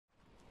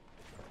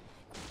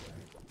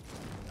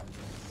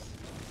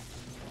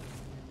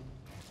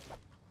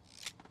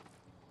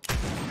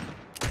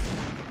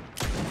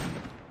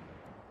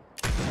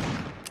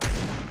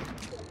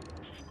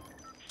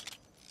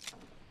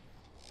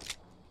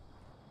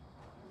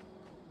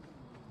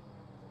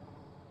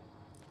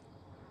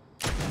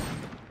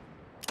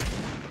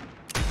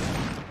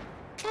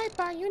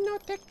you know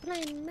take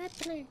plane, me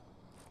plane.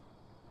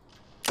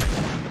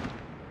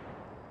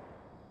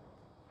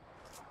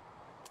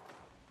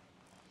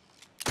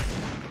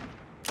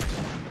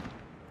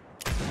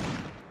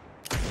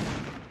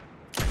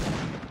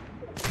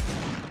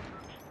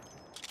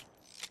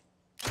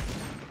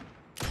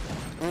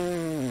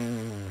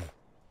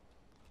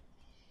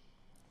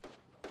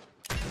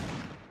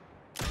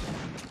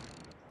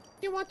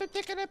 You want to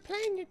take it a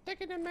plane, you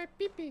take it in my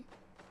pee-pee.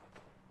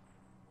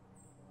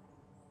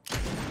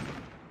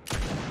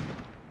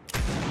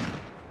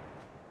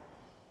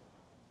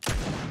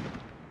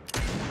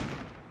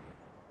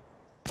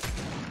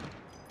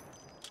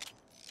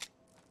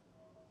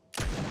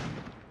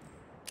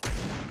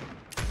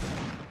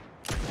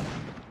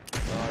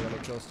 Oh, I gotta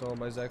kill stolen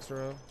by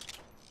Zexro.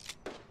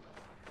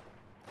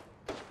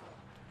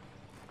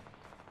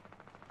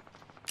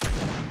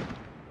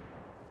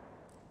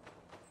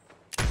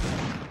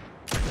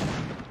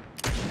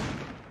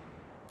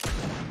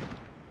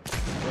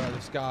 Bro,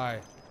 this guy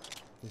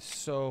is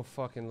so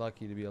fucking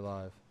lucky to be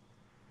alive.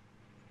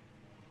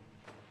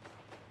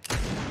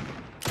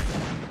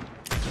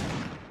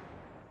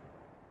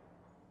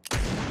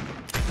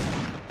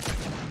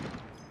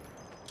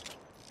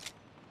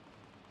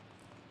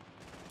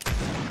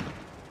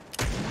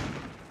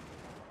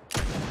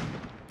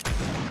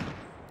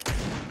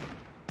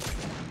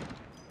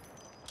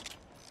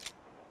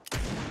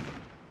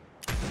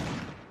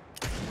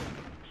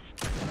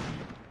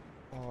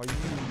 Oh,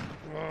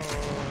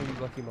 you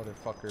lucky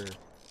motherfucker.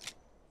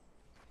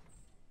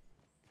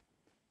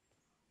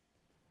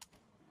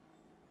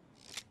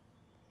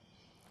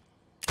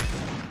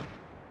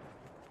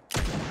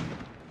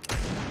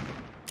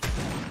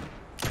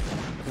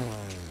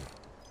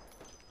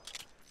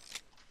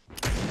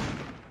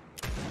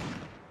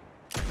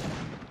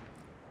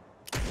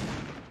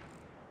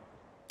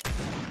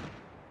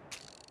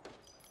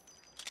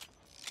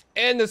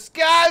 And the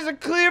skies are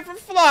clear for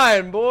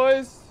flying,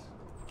 boys.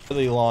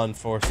 Really law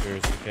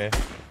enforcers, okay?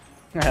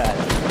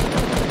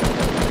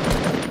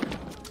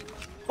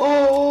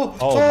 Oh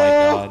my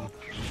god.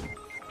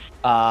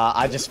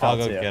 I just fell I'll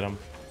go too. get him.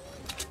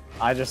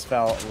 I just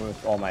fell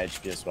with all my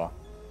HP as well.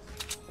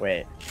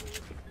 Wait.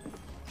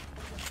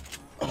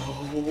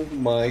 Oh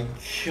my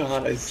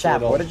god, I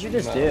Chap, what did you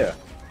just do?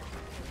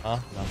 Huh?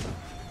 Nothing.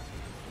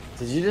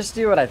 Did you just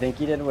do what I think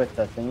you did with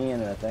the thingy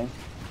and the thing?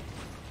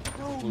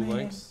 Oh, Blue man.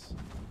 links.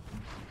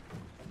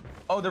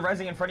 Oh, they're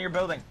rising in front of your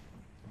building.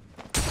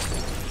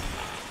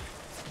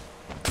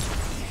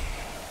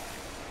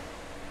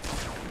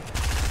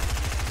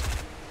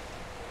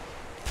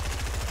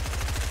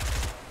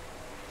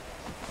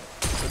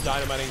 They're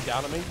dynamiting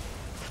down at me.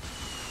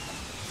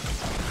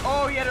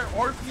 Oh, he had an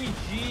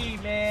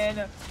RPG,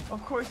 man.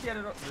 Of course he had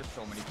an. There's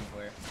so many people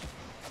here.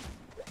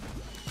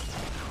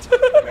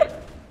 Wait,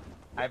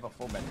 I have a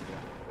full med here.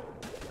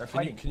 They're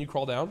fighting. Can you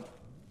crawl down?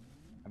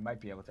 I might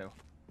be able to.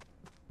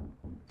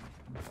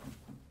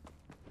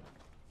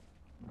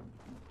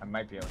 I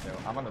might be able to.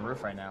 I'm on the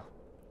roof right now.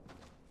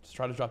 Just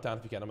try to drop down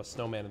if you can. I'm a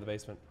snowman in the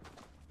basement.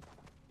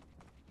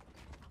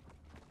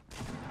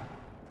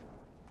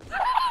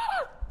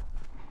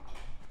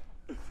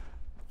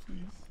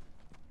 Please.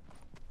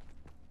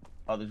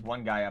 Oh, there's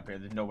one guy up here.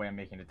 There's no way I'm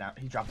making it down.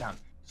 He dropped down.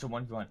 So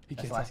 1v1. He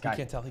That's can't the last tell. guy. He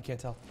can't tell. He can't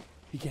tell.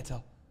 He can't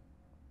tell.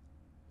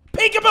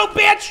 Peekaboo,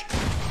 bitch!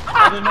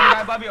 Oh, there's another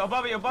guy above you.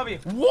 Above you. Above you.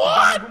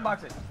 What? Boom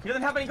boxes. He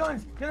doesn't have any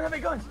guns. He doesn't have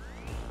any guns.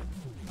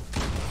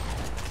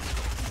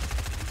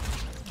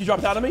 Can you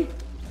drop down on me?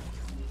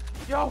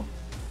 Yo.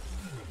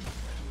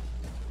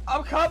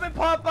 I'm coming,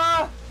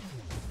 Papa.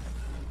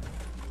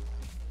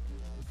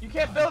 You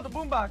can't build the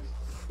boombox.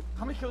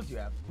 How many kills do you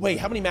have? Wait,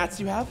 how many mats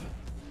do you have?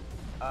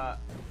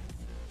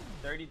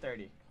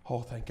 30.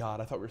 Oh, thank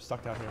God. I thought we were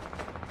stuck down here.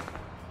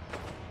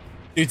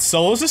 Dude,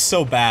 solos is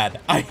so bad.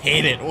 I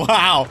hate it.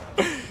 Wow.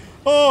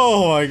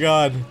 Oh my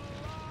god.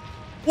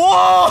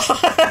 Whoa!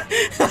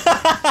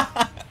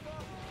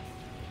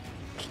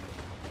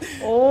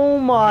 Oh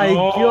my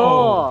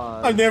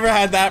god. I've never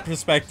had that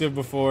perspective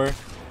before.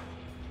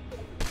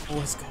 Oh,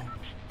 let's go.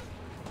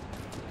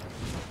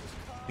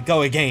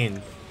 Go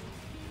again.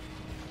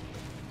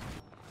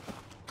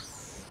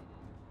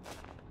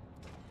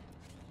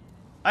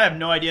 I have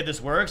no idea if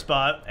this works,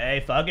 but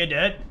hey, fuck it,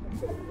 dude.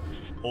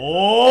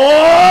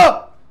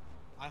 Oh!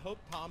 I hope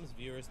Tom's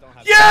viewers don't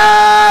have.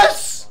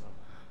 Yes!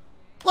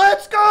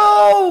 Let's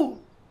go!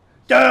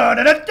 Da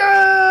da da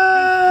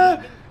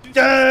da!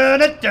 Da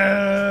da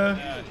da!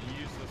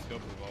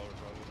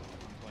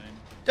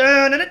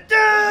 Da da da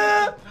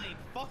da!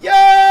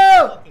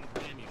 Yo!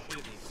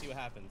 See what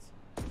happens.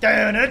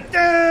 Da da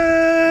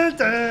da!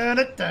 Da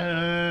da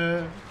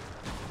da!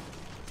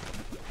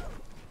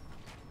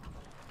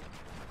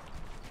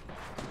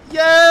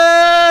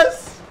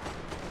 Yes!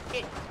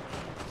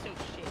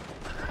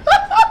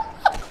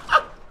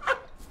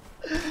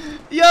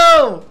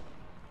 Yo!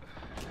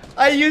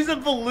 I use a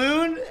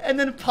balloon and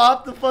then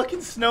pop the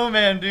fucking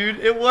snowman, dude.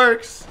 It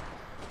works.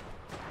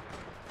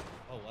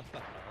 Oh, what the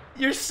hell?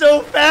 You're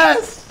so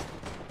fast!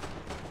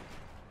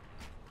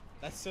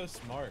 That's so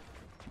smart.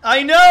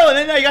 I know, and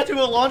then I got to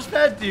a launch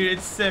pad, dude.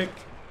 It's sick.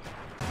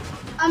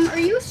 Are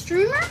you a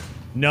streamer?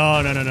 No.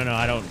 I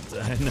don't.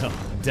 No,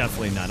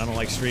 definitely not. I don't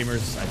like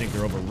streamers. I think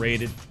they're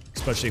overrated,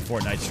 especially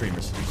Fortnite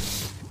streamers.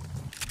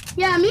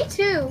 Yeah, me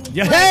too.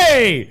 Yeah,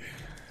 hey!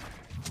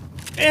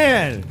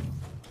 Man!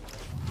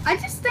 I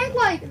just think,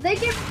 like, they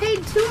get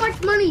paid too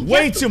much money.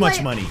 Way just to too much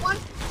play money.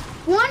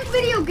 One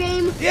video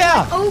game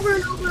Yeah. like, over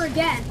and over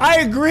again. I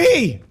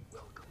agree!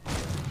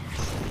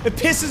 It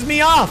pisses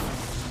me off!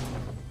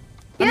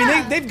 I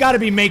Yeah. mean, they've got to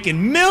be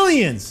making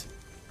millions!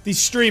 These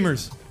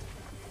streamers.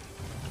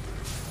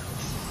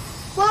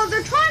 Well,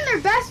 they're trying their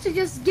best to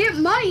just get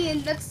money,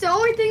 and that's the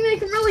only thing they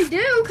can really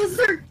do, because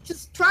they're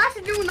just trash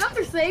at doing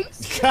other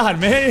things. God,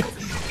 man.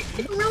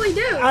 They can really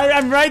do.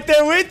 I'm right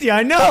there with you,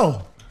 I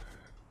know!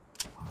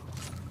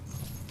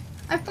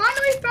 I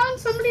finally found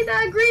somebody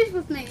that agrees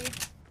with me.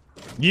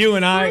 You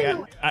and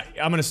I'm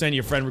gonna send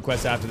you a friend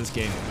request after this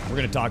game. We're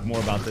gonna talk more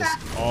about this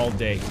all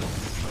day.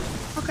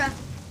 Okay.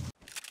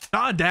 The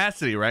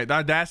audacity, right? The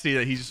audacity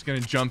that he's just gonna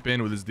jump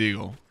in with his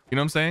deagle. You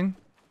know what I'm saying?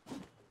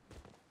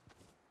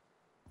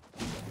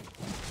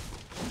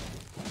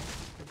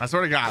 I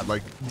swear to God,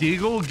 like,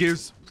 deagle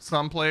gives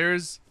some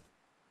players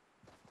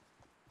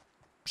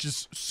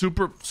just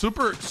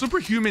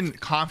superhuman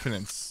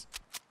confidence.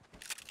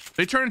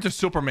 They turn into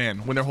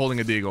Superman when they're holding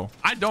a deagle.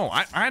 I don't.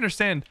 I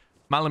understand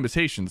my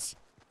limitations,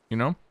 you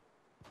know?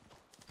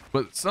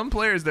 But some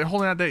players, they're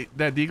holding out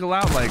that deagle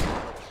out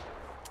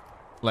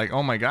like,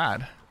 oh my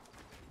God.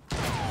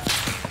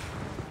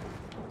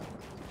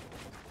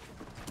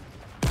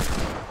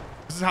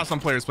 This is how some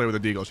players play with a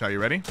deagle. Shall you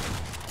ready?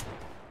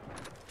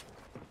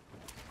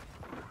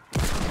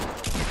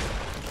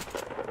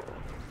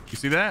 You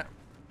see that?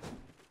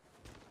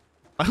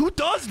 Who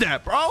does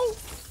that, bro?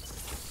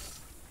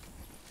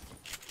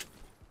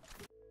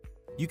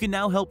 You can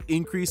now help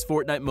increase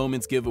Fortnite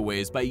Moments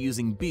giveaways by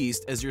using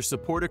Beast as your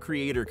Support a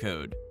Creator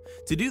code.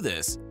 To do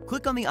this,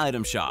 click on the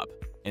item shop,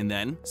 and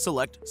then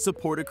select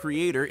Support a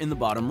Creator in the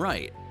bottom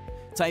right.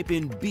 Type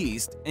in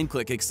Beast and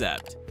click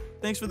Accept.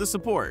 Thanks for the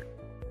support.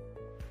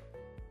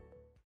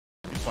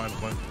 Fine.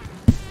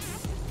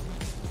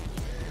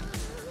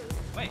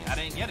 Wait, I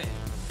didn't get it.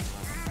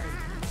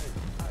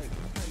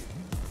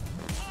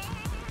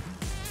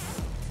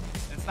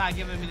 It's not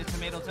giving me the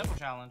tomato temple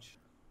challenge.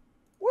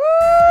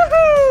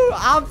 Woohoo!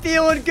 I'm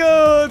feeling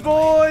good,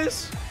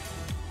 boys.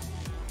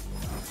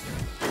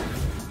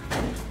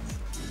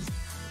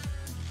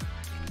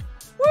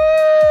 Woo!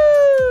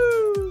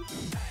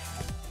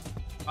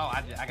 Oh,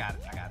 I got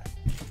it.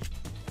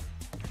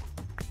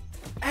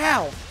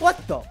 Ow!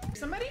 What the?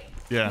 Somebody?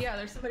 Yeah. Yeah,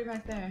 there's somebody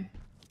back there.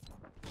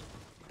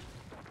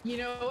 You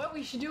know what?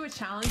 We should do a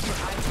challenge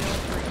where I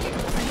feel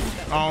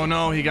for you. Oh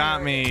no, he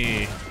got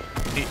me.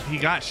 He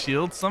got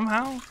shield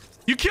somehow?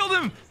 You killed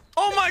him!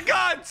 Oh my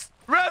God!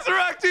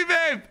 Resurrect me,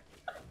 babe!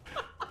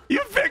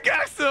 You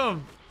pickaxed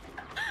him!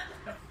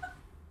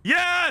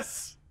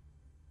 Yes!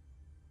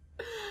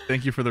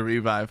 Thank you for the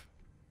revive.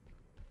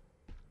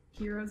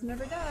 Heroes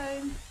never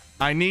die.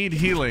 I need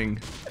healing.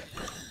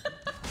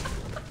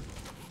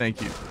 Thank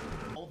you.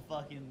 Old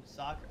fucking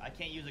soccer. I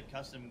can't use a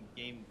custom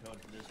game code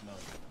for this mode.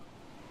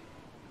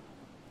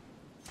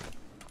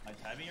 Am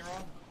I typing it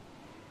wrong?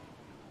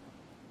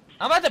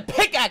 I'm about to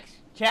pickaxe,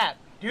 chap,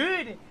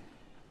 dude.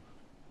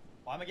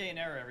 Why am I getting an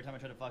error every time I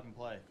try to fucking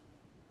play?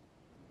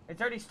 It's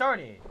already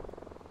started.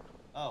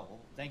 Oh, well,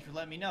 thanks for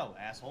letting me know,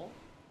 asshole.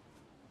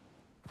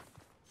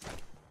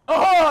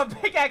 Oh, I'm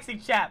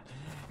pickaxing, chap.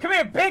 Come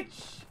here,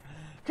 bitch.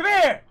 Come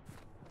here.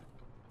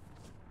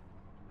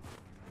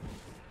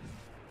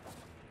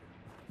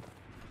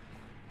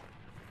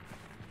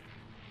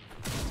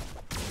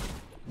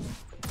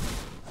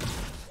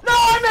 No,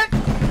 I meant.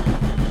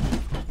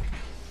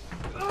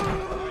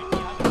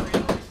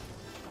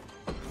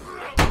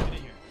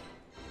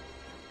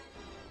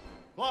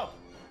 Whoa!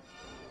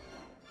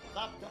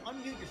 Stop!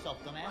 Unmute yourself,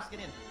 dumbass. Get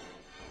in.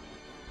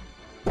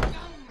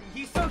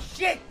 He's so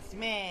shit,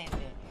 man.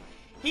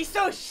 He's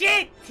so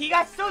shit. He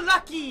got so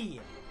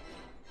lucky.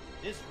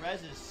 This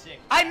res is sick.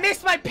 I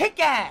missed my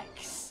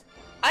pickaxe.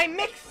 I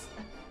mixed.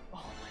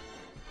 Oh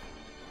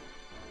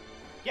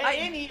Get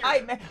in here.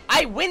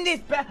 I win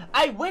this.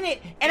 I win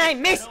it, and I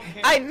miss.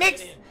 I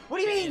mixed. What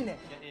do you mean? Get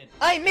in.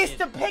 I missed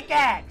the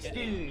pickaxe, Get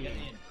dude. in. Get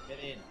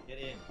in. Get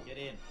in. Get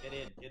in. Get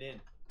in. Get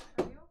in.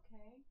 Are you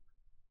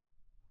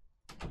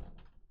okay?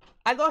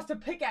 I lost a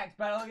pickaxe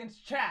battle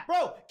against Chat.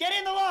 Bro, get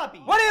in the lobby.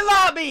 What in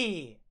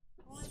lobby?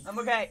 I'm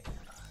okay.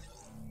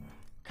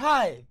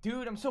 God,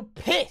 dude, I'm so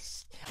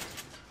pissed.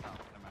 Oh,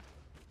 never mind.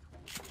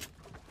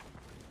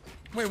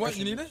 Wait, what?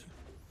 You need it?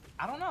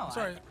 I don't know.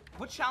 Sorry.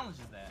 What challenge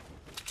is that?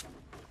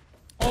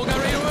 Oh, got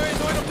ready. Wait,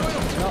 join him.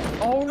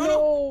 Oh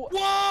no!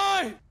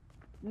 Why?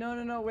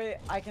 No, wait,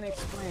 I can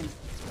explain.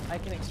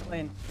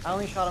 I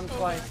only shot him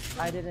twice.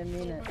 I didn't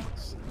mean it.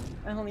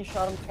 I only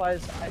shot him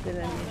twice. I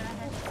didn't mean it.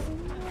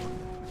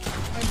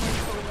 I went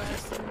so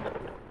fast.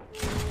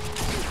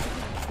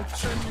 I'm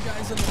turning you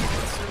guys into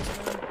monsters,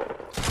 man.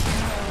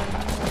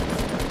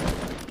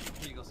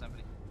 Here you go,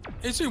 somebody.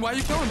 HG, why are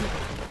you killing me?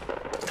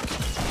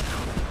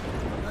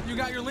 you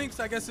got your links,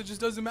 I guess it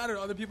just doesn't matter.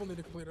 Other people need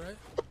to complete it,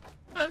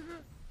 right?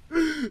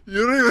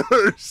 You don't even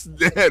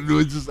understand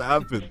what just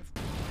happened.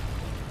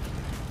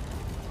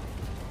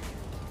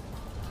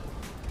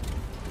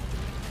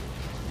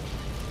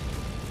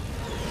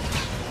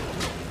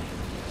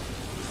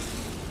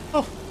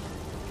 Oh,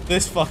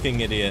 this fucking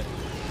idiot.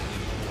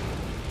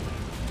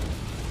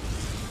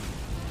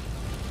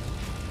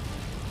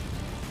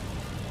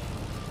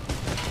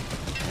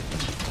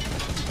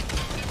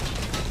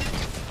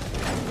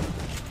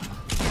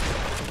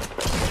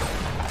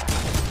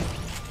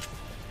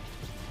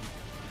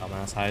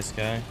 Dumbass high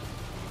sky.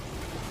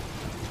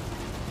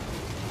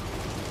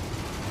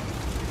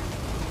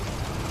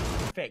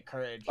 Fit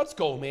courage. Let's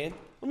go, man.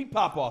 Let me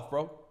pop off,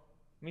 bro. Let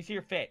me see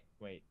your fit.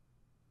 Wait.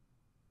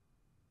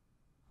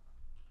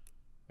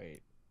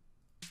 Wait.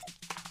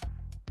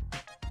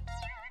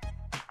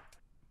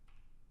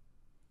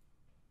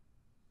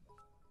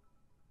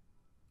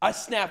 I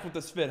snapped with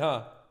this fit,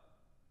 huh?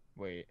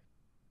 Wait.